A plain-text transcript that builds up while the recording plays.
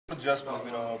adjustments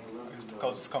did his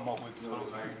coaches come up with so that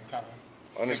you kind of?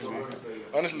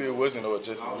 Honestly, it wasn't no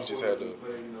adjustment. We just had to,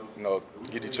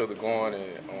 get each other going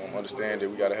and understand that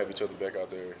we got to have each other back out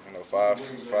there. Five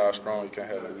strong. You can't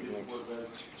have no weakness.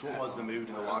 So what was the mood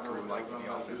in the locker room like for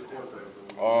the offense at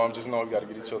halftime? Just know we got to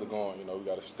get each other going. We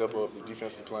got to step up. The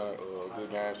defense is playing a good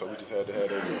game, so we just had to have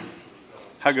that.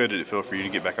 How good did it feel for you to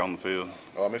get back on the field?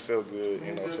 It felt good.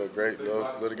 It felt great.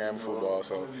 Love the game of football.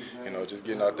 So, just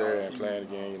getting out there and playing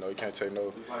again. You can't take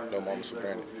no moments for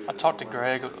granted. I talked to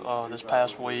Greg this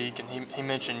past week, and he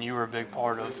mentioned you were a big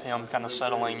part of him kind of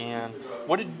settling in.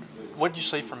 What did you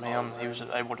see from him? He was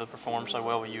able to perform so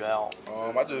well with you out.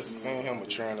 I just seen him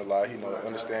maturing a lot.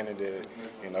 Understanding that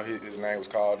his name was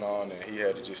called on, and he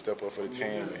had to just step up for the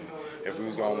team. And if we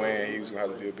was gonna win, he was gonna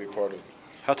have to be a big part of it.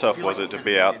 How tough was it to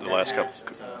be out the last couple?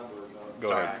 Go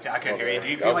Sorry, ahead. I couldn't hear you. Do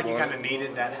you feel like you kind of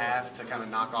needed that half to kind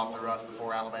of knock off the rust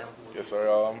before Alabama? Yes,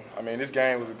 sir. This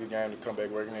game was a good game to come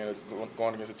back working in,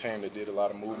 going against a team that did a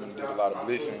lot of movement, did a lot of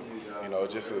blitzing.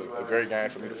 Just a great game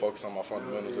for me to focus on my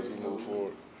fundamentals as we move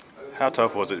forward. How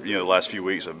tough was it, the last few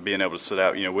weeks of being able to sit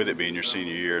out, with it being your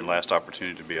senior year and last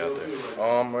opportunity to be out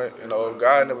there?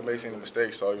 God never makes any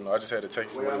mistakes, so I just had to take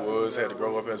it for what it was. Had to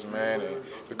grow up as a man and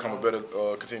become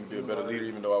continue to be a better leader,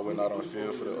 even though I went out on the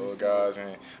field for the guys.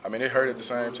 And it hurt at the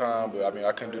same time, but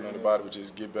I couldn't do nothing about it. But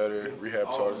just get better, rehab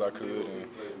as hard as I could,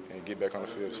 and get back on the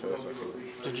field as fast as I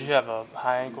could. Did you have a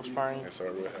high ankle sprain? Yes, sir.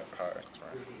 Real high ankle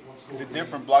sprain. Is it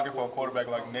different blocking for a quarterback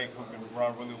like Nick who can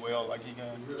run really well like he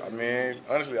can?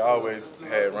 Honestly, I always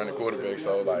had running quarterback,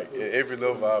 so every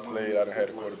level I played, I done had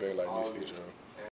a quarterback like Nick's future.